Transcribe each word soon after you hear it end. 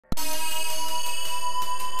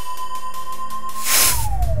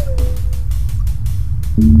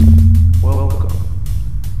Welcome.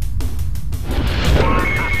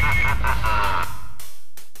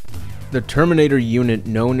 The Terminator unit,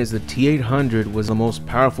 known as the T-800, was the most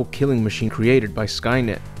powerful killing machine created by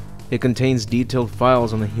Skynet. It contains detailed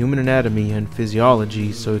files on the human anatomy and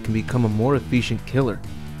physiology so it can become a more efficient killer.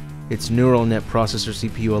 Its neural net processor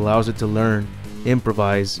CPU allows it to learn,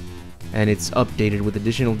 improvise, and it's updated with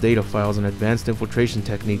additional data files and advanced infiltration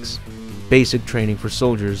techniques, basic training for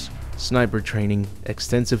soldiers, sniper training,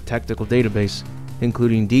 extensive tactical database,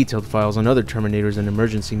 including detailed files on other Terminators and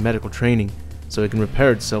emergency medical training, so it can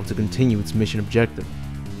repair itself to continue its mission objective.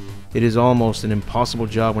 It is almost an impossible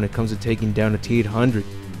job when it comes to taking down a T-800,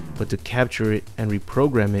 but to capture it and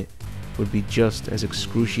reprogram it would be just as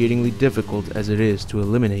excruciatingly difficult as it is to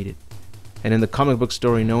eliminate it. And in the comic book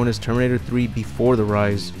story known as Terminator 3 Before the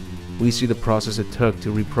Rise, we see the process it took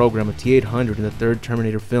to reprogram a T-800 in the third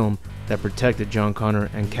Terminator film that protected John Connor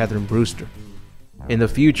and Catherine Brewster. In the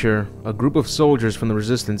future, a group of soldiers from the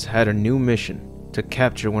Resistance had a new mission: to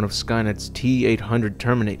capture one of Skynet's T-800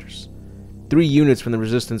 Terminators. 3 units from the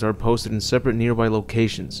Resistance are posted in separate nearby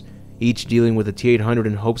locations, each dealing with the T-800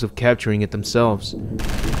 in hopes of capturing it themselves.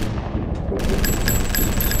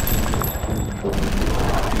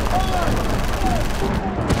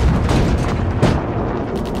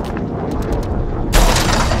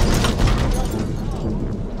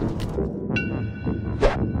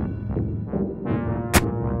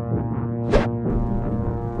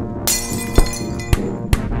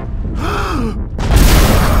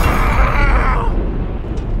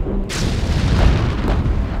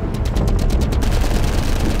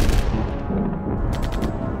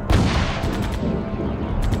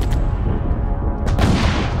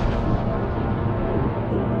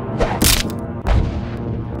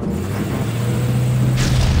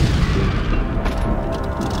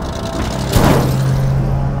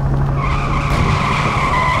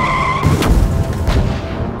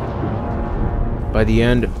 By the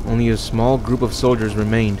end, only a small group of soldiers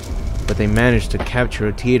remained, but they managed to capture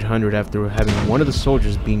a T-800 after having one of the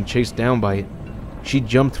soldiers being chased down by it. She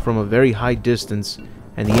jumped from a very high distance,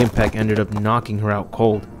 and the impact ended up knocking her out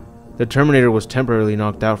cold. The Terminator was temporarily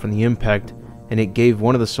knocked out from the impact, and it gave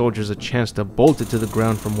one of the soldiers a chance to bolt it to the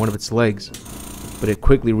ground from one of its legs, but it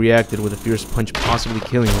quickly reacted with a fierce punch, possibly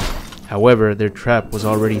killing him. However, their trap was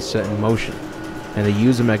already set in motion, and they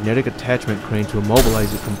used a magnetic attachment crane to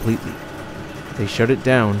immobilize it completely. They shut it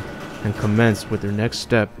down and commenced with their next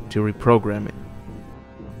step to reprogram it.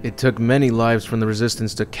 It took many lives from the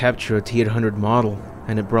Resistance to capture a T-800 model,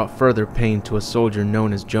 and it brought further pain to a soldier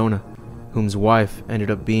known as Jonah, whose wife ended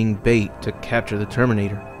up being bait to capture the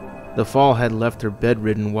Terminator. The fall had left her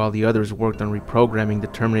bedridden while the others worked on reprogramming the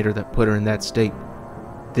Terminator that put her in that state.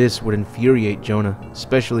 This would infuriate Jonah,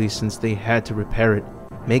 especially since they had to repair it,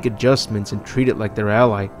 make adjustments, and treat it like their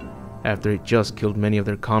ally after it just killed many of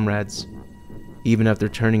their comrades. Even after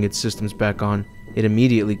turning its systems back on, it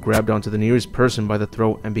immediately grabbed onto the nearest person by the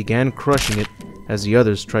throat and began crushing it as the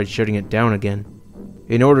others tried shutting it down again.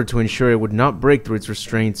 In order to ensure it would not break through its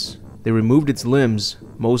restraints, they removed its limbs,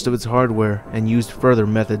 most of its hardware, and used further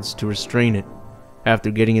methods to restrain it. After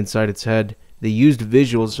getting inside its head, they used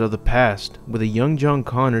visuals of the past with a young John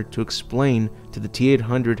Connor to explain to the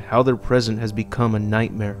T-800 how their present has become a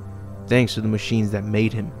nightmare, thanks to the machines that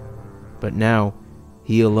made him. But now,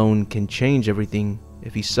 he alone can change everything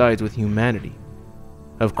if he sides with humanity.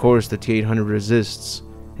 Of course, the T-800 resists,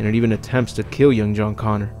 and it even attempts to kill young John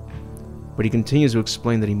Connor. But he continues to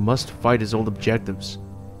explain that he must fight his old objectives.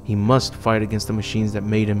 He must fight against the machines that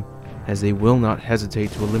made him, as they will not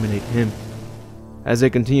hesitate to eliminate him. As they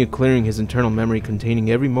continue clearing his internal memory containing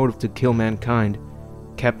every motive to kill mankind,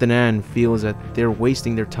 Captain Ann feels that they're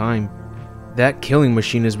wasting their time. That killing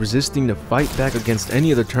machine is resisting to fight back against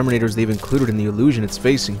any of the Terminators they've included in the illusion it's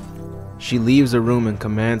facing. She leaves the room and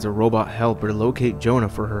commands a robot helper to locate Jonah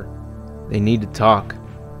for her. They need to talk.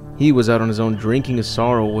 He was out on his own drinking his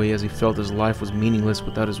sorrow away as he felt his life was meaningless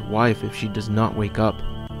without his wife if she does not wake up.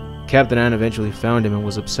 Captain Ann eventually found him and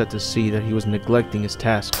was upset to see that he was neglecting his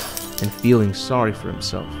task and feeling sorry for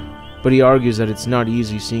himself. But he argues that it's not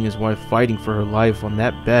easy seeing his wife fighting for her life on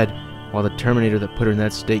that bed while the Terminator that put her in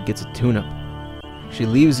that state gets a tune-up. She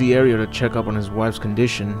leaves the area to check up on his wife's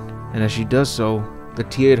condition, and as she does so, the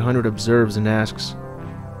T-800 observes and asks,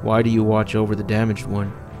 "Why do you watch over the damaged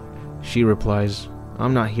one?" She replies,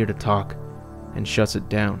 "I'm not here to talk," and shuts it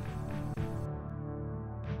down.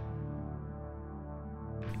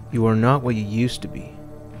 "You are not what you used to be.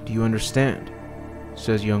 Do you understand?"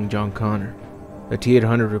 says young John Connor. The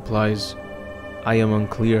T-800 replies, "I am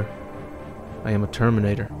unclear. I am a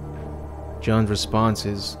Terminator." John's response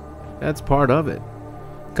is, "That's part of it.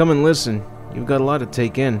 Come and listen. You've got a lot to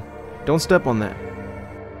take in. Don't step on that.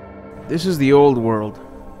 This is the old world.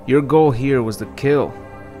 Your goal here was to kill.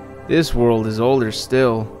 This world is older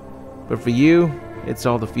still, but for you, it's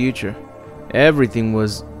all the future. Everything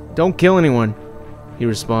was, don't kill anyone. He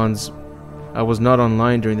responds, I was not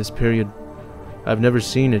online during this period. I've never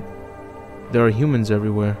seen it. There are humans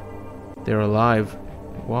everywhere. They are alive,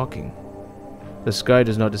 walking. The sky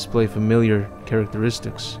does not display familiar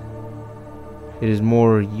characteristics. It is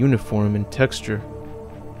more uniform in texture.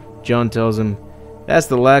 John tells him, that's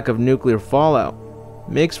the lack of nuclear fallout.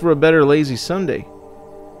 Makes for a better lazy Sunday.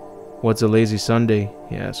 What's a lazy Sunday?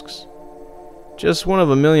 He asks. Just one of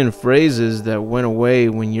a million phrases that went away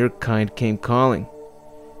when your kind came calling,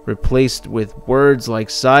 replaced with words like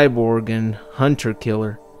cyborg and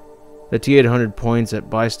hunter-killer. The T-800 points at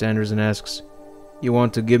bystanders and asks, you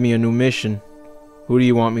want to give me a new mission? Who do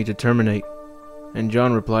you want me to terminate? And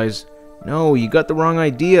John replies, no, you got the wrong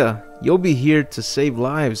idea. You'll be here to save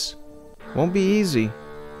lives. Won't be easy.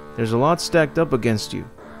 There's a lot stacked up against you.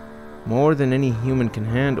 More than any human can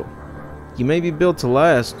handle. You may be built to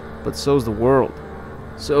last, but so's the world.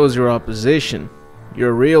 So's your opposition.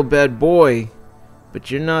 You're a real bad boy,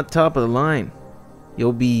 but you're not top of the line.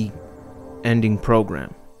 You'll be ending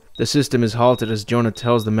program. The system is halted as Jonah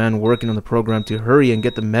tells the man working on the program to hurry and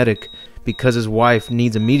get the medic because his wife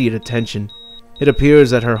needs immediate attention. It appears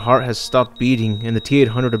that her heart has stopped beating and the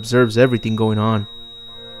T-800 observes everything going on.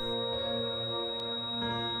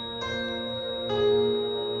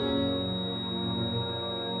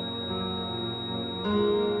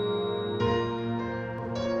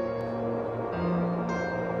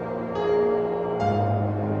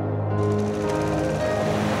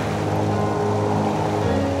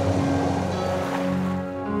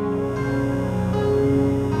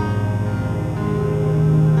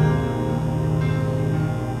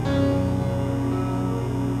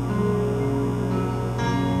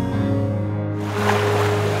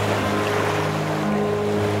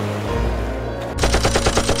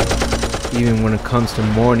 Even when it comes to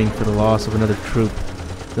mourning for the loss of another troop,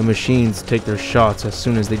 the machines take their shots as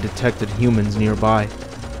soon as they detected humans nearby.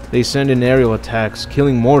 They send in aerial attacks,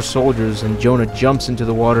 killing more soldiers, and Jonah jumps into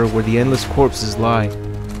the water where the endless corpses lie,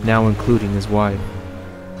 now including his wife.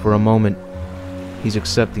 For a moment, he's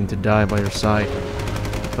accepting to die by her side.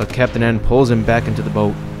 But Captain Ann pulls him back into the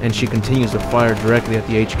boat, and she continues to fire directly at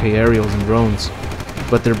the HK aerials and drones.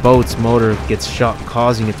 But their boat's motor gets shot,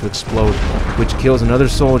 causing it to explode, which kills another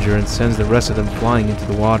soldier and sends the rest of them flying into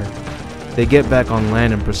the water. They get back on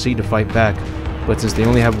land and proceed to fight back, but since they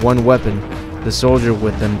only have one weapon, the soldier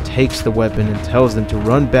with them takes the weapon and tells them to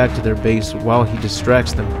run back to their base while he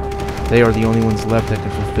distracts them. They are the only ones left that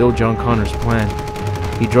can fulfill John Connor's plan.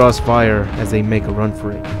 He draws fire as they make a run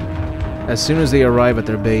for it. As soon as they arrive at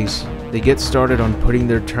their base, they get started on putting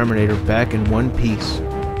their Terminator back in one piece.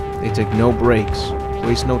 They take no breaks,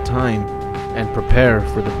 waste no time, and prepare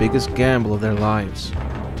for the biggest gamble of their lives,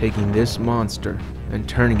 taking this monster and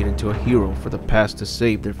turning it into a hero for the past to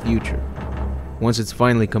save their future. Once it's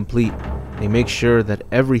finally complete, they make sure that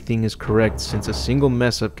everything is correct since a single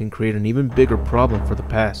mess-up can create an even bigger problem for the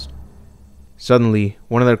past. Suddenly,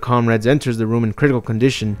 one of their comrades enters the room in critical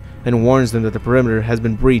condition and warns them that the perimeter has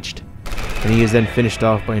been breached, and he is then finished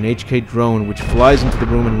off by an HK drone which flies into the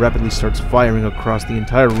room and rapidly starts firing across the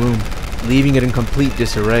entire room, leaving it in complete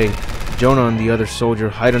disarray. Jonah and the other soldier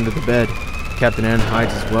hide under the bed. Captain Ann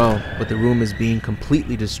hides as well, but the room is being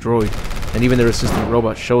completely destroyed, and even their assistant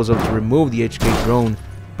robot shows up to remove the HK drone,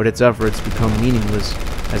 but its efforts become meaningless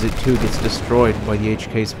as it too gets destroyed by the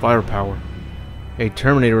HK's firepower. A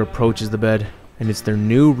Terminator approaches the bed, and it's their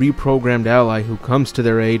new reprogrammed ally who comes to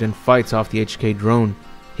their aid and fights off the HK drone.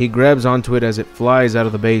 He grabs onto it as it flies out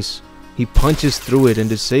of the base. He punches through it and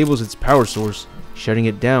disables its power source, shutting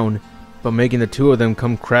it down, but making the two of them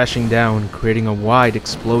come crashing down, creating a wide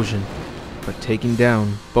explosion, but taking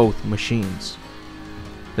down both machines.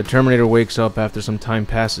 The Terminator wakes up after some time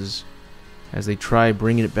passes, as they try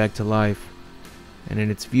bringing it back to life, and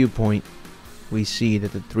in its viewpoint, we see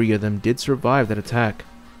that the three of them did survive that attack,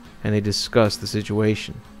 and they discuss the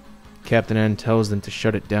situation. Captain Ann tells them to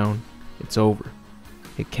shut it down. It's over.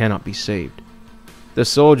 It cannot be saved. The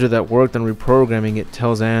soldier that worked on reprogramming it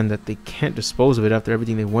tells Ann that they can't dispose of it after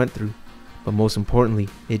everything they went through, but most importantly,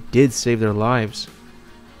 it did save their lives.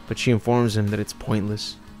 But she informs him that it's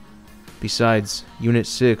pointless. Besides, Unit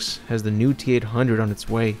 6 has the new T-800 on its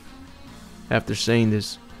way. After saying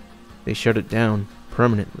this, they shut it down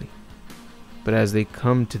permanently. But as they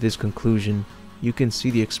come to this conclusion, you can see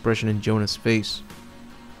the expression in Jonah's face.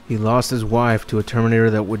 He lost his wife to a Terminator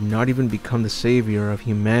that would not even become the savior of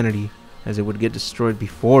humanity, as it would get destroyed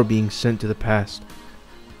before being sent to the past.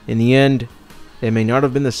 In the end, It may not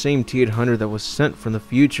have been the same T-800 that was sent from the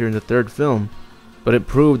future in the third film, but it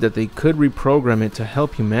proved that they could reprogram it to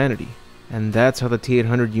help humanity. And that's how the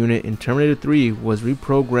T-800 unit in Terminator 3 was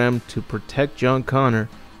reprogrammed to protect John Connor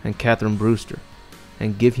and Catherine Brewster,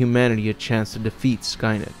 and give humanity a chance to defeat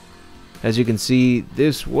Skynet. As you can see,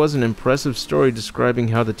 this was an impressive story describing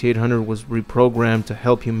how the T-800 was reprogrammed to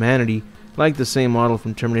help humanity, like the same model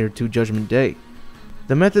from Terminator 2 Judgment Day.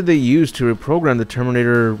 The method they used to reprogram the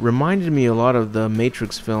Terminator reminded me a lot of the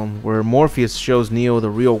Matrix film, where Morpheus shows Neo the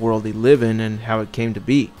real world they live in and how it came to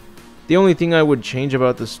be. The only thing I would change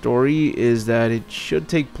about the story is that it should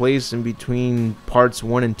take place in between parts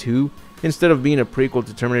 1 and 2, instead of being a prequel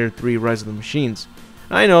to Terminator 3 Rise of the Machines.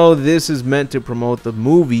 I know this is meant to promote the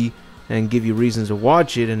movie and give you reasons to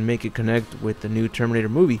watch it and make it connect with the new Terminator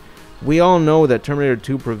movie. We all know that Terminator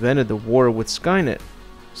 2 prevented the war with Skynet,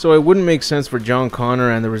 so it wouldn't make sense for John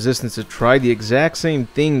Connor and the Resistance to try the exact same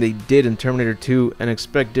thing they did in Terminator 2 and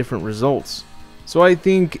expect different results. So I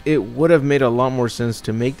think it would have made a lot more sense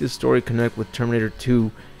to make this story connect with Terminator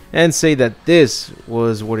 2 and say that this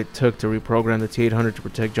was what it took to reprogram the T-800 to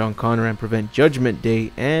protect John Connor and prevent Judgment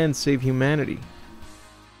Day and save humanity.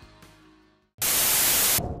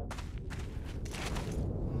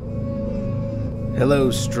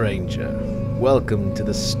 Hello, stranger. Welcome to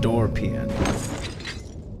the ScorePN.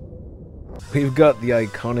 We've got the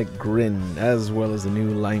iconic grin as well as the new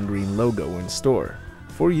lime green logo in store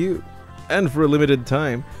for you. And for a limited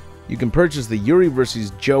time, you can purchase the Yuri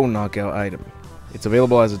vs. Joe knockout item. It's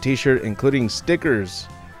available as a t-shirt including stickers,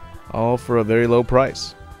 all for a very low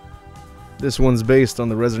price. This one's based on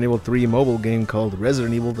the Resident Evil 3 mobile game called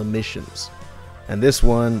Resident Evil The Missions. And this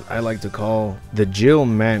one I like to call the Jill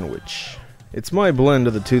Manwich. It's my blend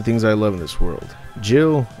of the two things I love in this world,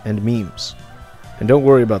 Jill and memes. And don't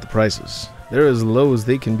worry about the prices, they're as low as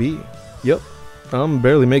they can be. Yup, I'm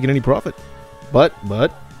barely making any profit. But,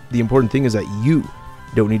 the important thing is that you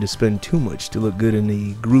don't need to spend too much to look good in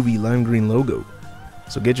the groovy lime green logo.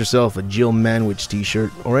 So get yourself a Jill Manwich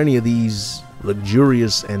t-shirt or any of these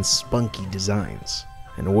luxurious and spunky designs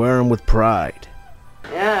and wear them with pride.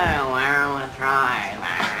 Yeah, wear them with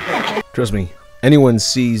pride. Trust me, anyone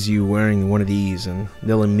sees you wearing one of these and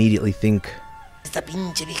they'll immediately think, Esta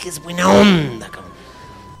pinche vieja es buena onda, cabrón.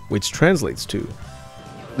 Which translates to,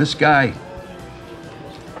 This guy,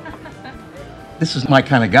 this is my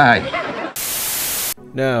kind of guy.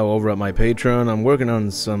 now over at my Patreon, I'm working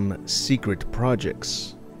on some secret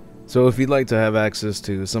projects. So if you'd like to have access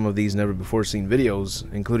to some of these never before seen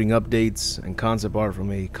videos, including updates and concept art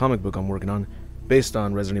from a comic book I'm working on based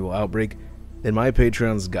on Resident Evil Outbreak, then my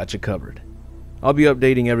Patreon's got you covered. I'll be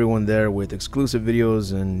updating everyone there with exclusive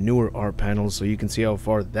videos and newer art panels so you can see how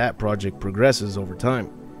far that project progresses over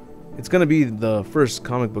time. It's going to be the first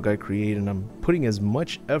comic book I create and I'm putting as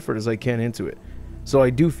much effort as I can into it, so I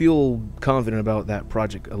do feel confident about that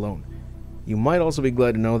project alone. You might also be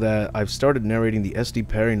glad to know that I've started narrating the S.D.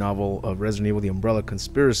 Perry novel of Resident Evil The Umbrella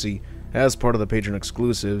Conspiracy as part of the Patreon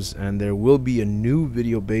exclusives, and there will be a new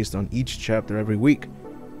video based on each chapter every week.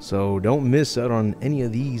 So don't miss out on any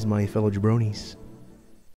of these, my fellow jabronis.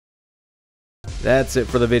 That's it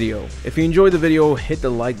for the video. If you enjoyed the video, hit the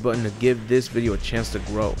like button to give this video a chance to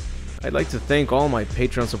grow. I'd like to thank all my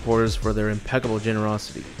Patreon supporters for their impeccable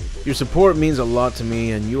generosity. Your support means a lot to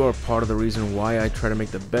me and you are part of the reason why I try to make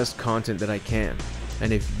the best content that I can.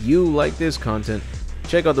 And if you like this content,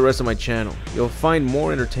 check out the rest of my channel. You'll find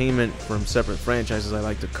more entertainment from separate franchises I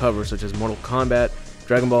like to cover, such as Mortal Kombat,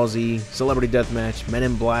 Dragon Ball Z, Celebrity Deathmatch, Men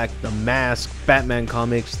in Black, The Mask, Batman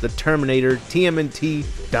comics, The Terminator,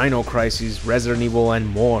 TMNT, Dino Crises, Resident Evil, and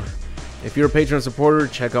more. If you're a Patreon supporter,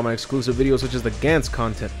 check out my exclusive videos such as the Gantz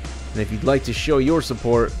content. And if you'd like to show your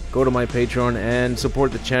support, go to my Patreon and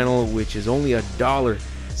support the channel, which is only $1.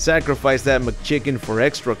 Sacrifice that McChicken for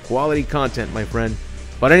extra quality content, my friend.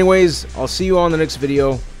 But anyways, I'll see you on the next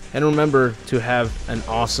video, and remember to have an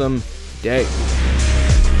awesome day.